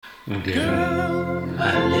Girl,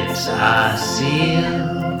 my lips are sealed.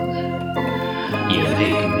 You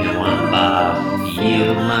make me want to barf.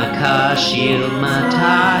 Yield my car, shield my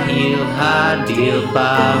tie, heel, hard deal,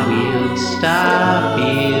 bar wheel, stop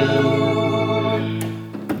you.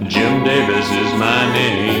 Jim Davis is my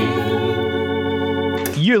name.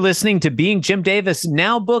 You're listening to Being Jim Davis,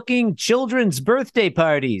 now booking children's birthday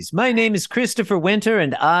parties. My name is Christopher Winter,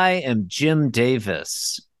 and I am Jim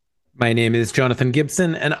Davis. My name is Jonathan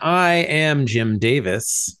Gibson, and I am Jim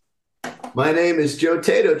Davis. My name is Joe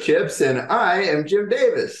Tato Chips, and I am Jim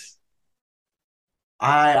Davis.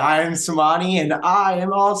 I'm Samani, and I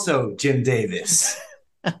am also Jim Davis.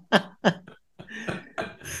 Is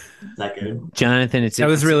that good? Jonathan, that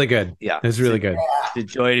was really good. Yeah, it was really good. It's a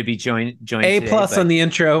joy to be joined. A plus on the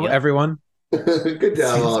intro, Yep. Everyone. Good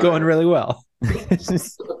job. It's going really well.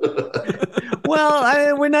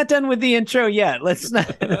 Well, we're not done with the intro yet. Let's not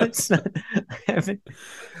have it.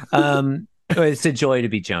 It's a joy to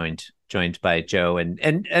be joined by Joe and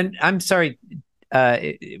I'm sorry,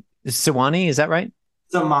 Sawani, is that right?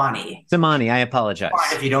 Samani. I apologize.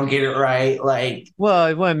 Fine if you don't get it right. Well,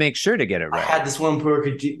 I want to make sure to get it I right. had this one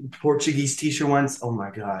Portuguese teacher once. Oh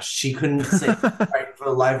my gosh, she couldn't say it right for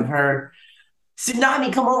the life of her.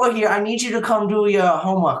 Sinani, come over here. I need you to come do your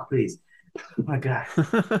homework, please. Oh my god.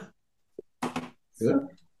 Yeah.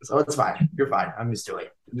 So it's fine. You're fine. I'm used to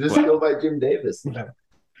it. Just go by Jim Davis.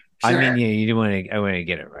 I mean, yeah, I want to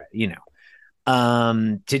get it right,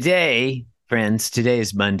 Today, friends, today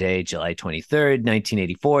is Monday, July 23rd,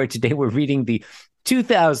 1984. Today we're reading the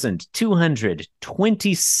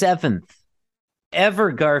 2227th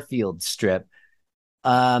ever Garfield strip.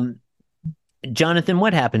 Jonathan,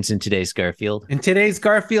 what happens in today's Garfield? In today's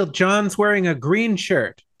Garfield, John's wearing a green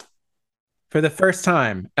shirt for the first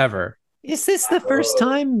time ever. Is this the first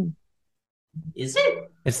time? Is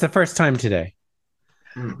it? It's the first time today.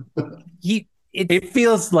 It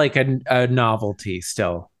feels like a novelty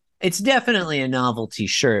still. It's definitely a novelty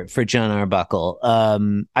shirt for John Arbuckle.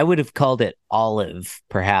 I would have called it olive,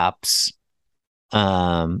 perhaps,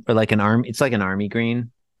 or like an army. It's like an army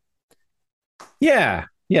green. Yeah,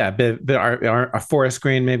 a forest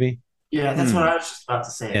green, maybe. Yeah, that's what I was just about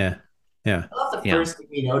to say. Yeah. I love the first thing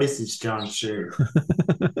we notice is John's shirt.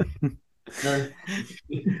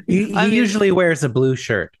 He usually wears a blue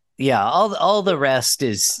shirt. Yeah, all the rest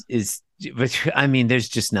is. I mean, there's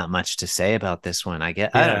just not much to say about this one. I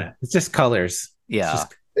don't know. It's just colors. Yeah,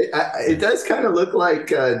 It does kind of look like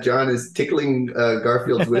John is tickling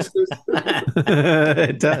Garfield's whiskers.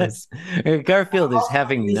 It does. Garfield is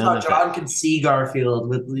having none of John it. can see Garfield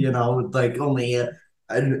with like only a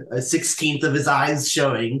 16th of his eyes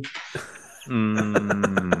showing.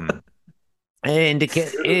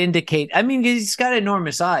 Indicate. I mean, he's got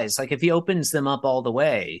enormous eyes. Like if he opens them up all the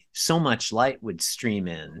way, so much light would stream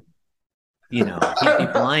in. He'd be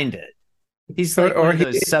blinded. He's like one of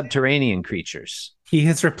those subterranean creatures. He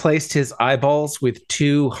has replaced his eyeballs with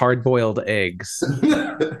 2 hard-boiled eggs.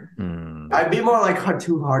 I'd be more like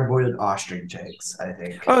 2 hard-boiled ostrich eggs, I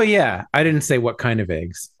think. Oh yeah, I didn't say what kind of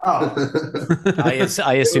eggs. Oh,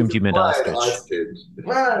 I assumed you meant ostrich.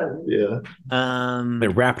 Yeah.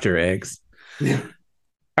 They're raptor eggs.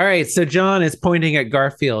 All right, so John is pointing at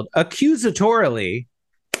Garfield accusatorily.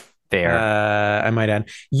 There. I might add,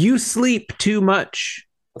 you sleep too much,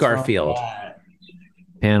 Garfield.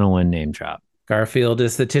 Panel 1 name drop. Garfield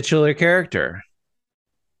is the titular character.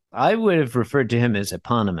 I would have referred to him as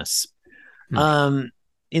eponymous. In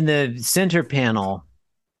the center panel,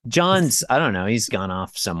 John's, I don't know, he's gone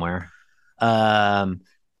off somewhere.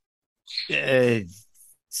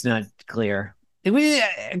 It's not clear.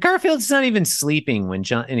 Garfield's not even sleeping when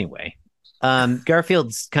John, anyway.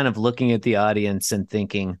 Garfield's kind of looking at the audience and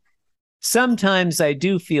thinking, sometimes I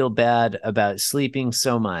do feel bad about sleeping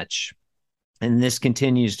so much. And this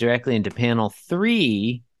continues directly into panel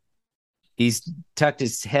 3. He's tucked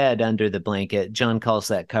his head under the blanket. John calls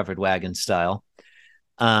that covered wagon style.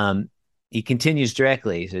 He continues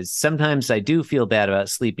directly. He says, sometimes I do feel bad about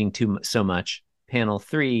sleeping so much. Panel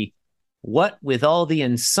 3, what with all the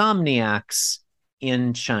insomniacs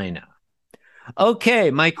in China?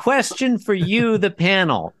 Okay, my question for you, the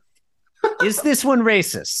panel. Is this one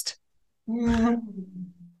racist?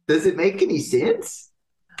 Does it make any sense?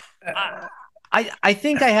 I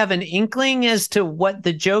think I have an inkling as to what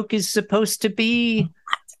the joke is supposed to be.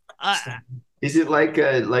 Is it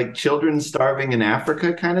like children starving in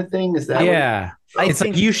Africa kind of thing? Is that? Yeah, it's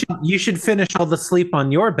like you should finish all the sleep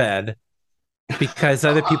on your bed because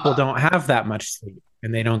other people don't have that much sleep,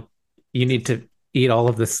 and they don't. You need to eat all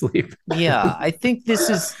of the sleep. Yeah, I think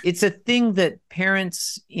it's a thing that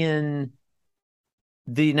parents in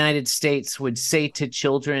the United States would say to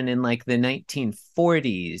children in like the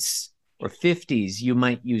 1940s or 50s, you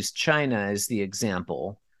might use China as the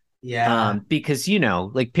example. Yeah. Because, you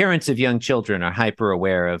know, like parents of young children are hyper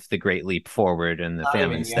aware of the Great Leap Forward and the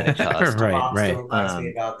famines that it caused. Right, Mom right. still reminds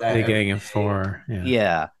me about that The every Gang of day. Four. Yeah.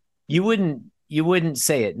 Yeah. You wouldn't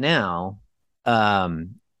say it now.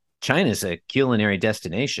 China's a culinary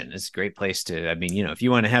destination. It's a great place to, I mean, you know, if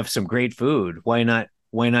you want to have some great food, why not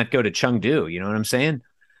go to Chengdu? You know what I'm saying?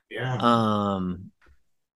 Yeah.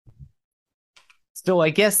 So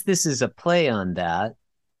I guess this is a play on that.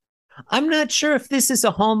 I'm not sure if this is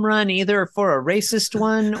a home run either for a racist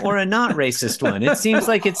one or a not racist one. It seems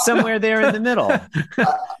like it's somewhere there in the middle.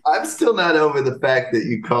 I'm still not over the fact that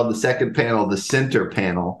you called the second panel the center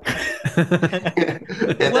panel.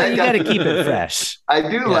 Well, you got to keep it fresh. I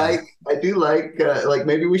do like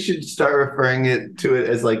maybe we should start referring to it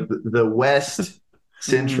as like the West,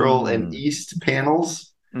 Central, and East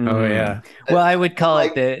panels. Oh yeah. Well, I would call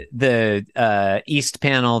it the East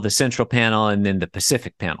panel, the Central panel, and then the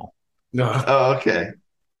Pacific panel. Oh, okay.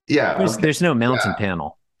 Yeah. There's no mountain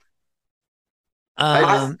panel.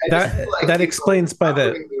 I just feel like that explains by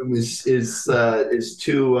the room is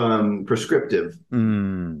too prescriptive.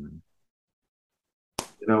 You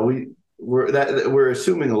know, we're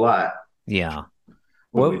assuming a lot. Yeah.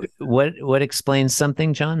 What explains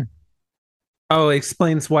something, John? Oh, it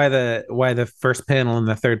explains why the first panel and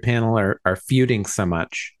the third panel are feuding so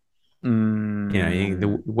much. Yeah,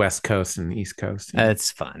 the West Coast and the East Coast. Yeah.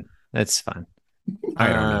 That's fun. I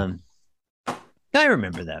don't know. I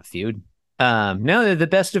remember that feud. Now they're the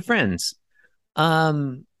best of friends.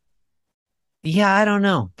 Yeah, I don't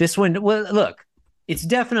know. This one, well, look, it's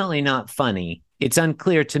definitely not funny. It's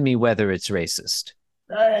unclear to me whether it's racist.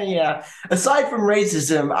 Yeah. Aside from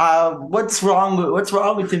racism, what's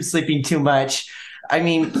wrong with him sleeping too much? I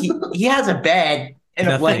mean, he has a bed and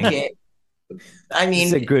a Nothing. blanket. I mean,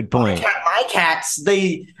 It's a good point. my cats,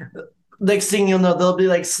 they next thing you'll know, they'll be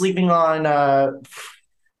like sleeping on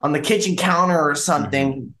the kitchen counter or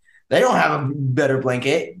something. Mm-hmm. They don't have a better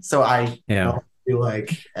blanket, so I don't feel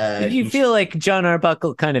like. You feel like John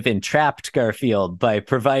Arbuckle kind of entrapped Garfield by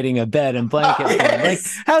providing a bed and blanket for him. Like,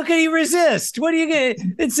 how could he resist? What are you gonna?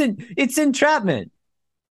 It's entrapment.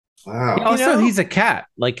 Wow. Also, he's a cat.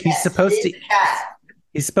 Like he's supposed he's to. a cat.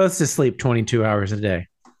 He's supposed to sleep 22 hours a day.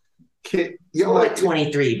 Like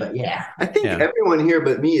 23, but yeah. I think everyone here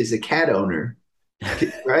but me is a cat owner.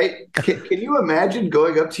 Right? Can you imagine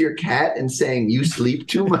going up to your cat and saying you sleep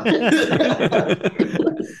too much?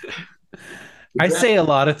 I say a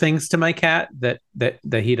lot of things to my cat that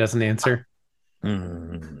he doesn't answer.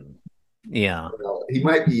 Yeah. Well, he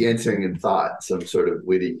might be answering in thought, some sort of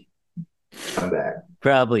witty comeback.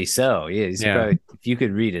 Probably so. Yeah. He's probably, if you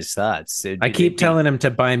could read his thoughts. I keep telling him to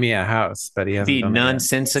buy me a house, but he hasn't. Be done it yet.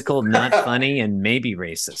 nonsensical, not funny, and maybe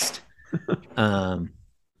racist.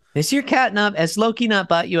 Is your cat has Loki not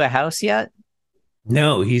bought you a house yet?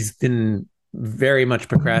 No, he's been very much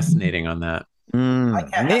procrastinating on that.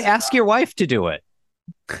 Ask your wife to do it.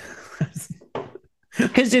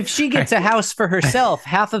 Because if she gets a house for herself,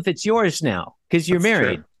 half of it's yours now because you're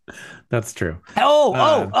married. True. That's true.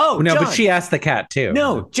 No, John. but she asked the cat too.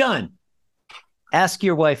 No, John. Ask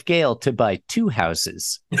your wife Gail to buy 2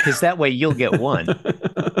 houses because that way you'll get one.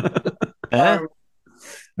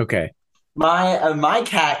 Okay. My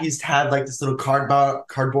cat used to have like this little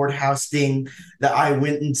cardboard house thing that I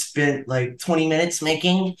went and spent like 20 minutes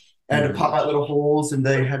making. I had to pop out little holes, and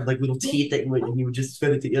they had like little teeth that you would just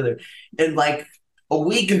fit it together. And like a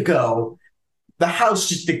week ago, the house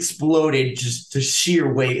just exploded, just the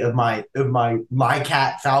sheer weight of my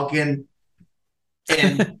cat Falcon.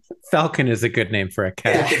 And Falcon is a good name for a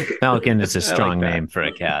cat. Yeah. Falcon is a strong name for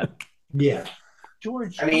a cat. Yeah.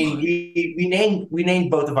 George. I mean, we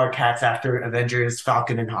named both of our cats after Avengers,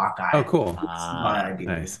 Falcon and Hawkeye. Oh, cool. My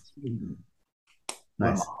idea.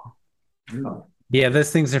 Nice. Yeah,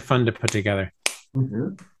 those things are fun to put together.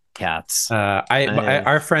 Mm-hmm. Cats.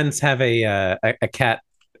 Our friends have a cat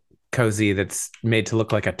cozy that's made to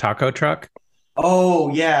look like a taco truck.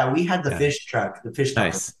 Oh yeah, we had the fish truck. The fish truck.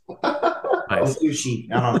 Nice. Nice.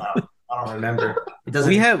 Sushi. I don't know. I don't remember. It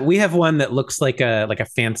doesn't. We have one that looks like a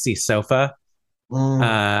fancy sofa.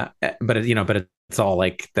 But it's all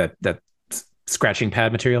like the scratching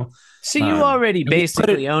pad material. So you already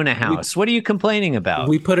basically own a house. What are you complaining about?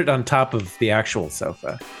 We put it on top of the actual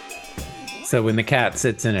sofa. So when the cat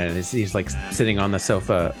sits in it, he's like sitting on the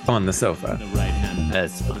sofa.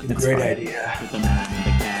 That's fun. Great idea.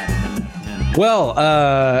 Well,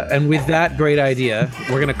 and with that great idea,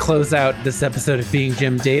 we're going to close out this episode of Being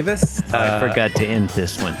Jim Davis. I forgot to end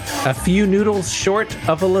this one. A few noodles short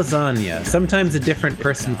of a lasagna. Sometimes a different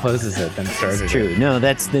person closes it than started It's true. it. No,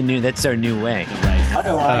 that's our new way. I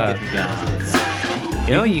don't like it.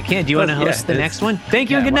 You know, you can't. Do you want to host the next one? Thank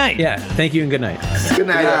you and good night. Yeah, thank you and good night. Good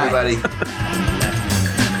night, everybody.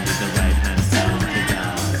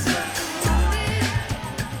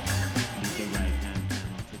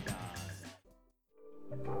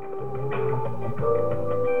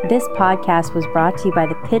 This podcast was brought to you by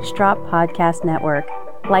the Pitch Drop Podcast Network.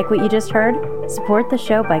 Like what you just heard? Support the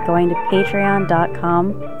show by going to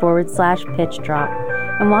patreon.com/pitchdrop.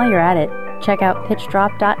 And while you're at it, check out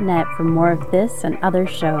pitchdrop.net for more of this and other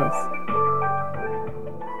shows.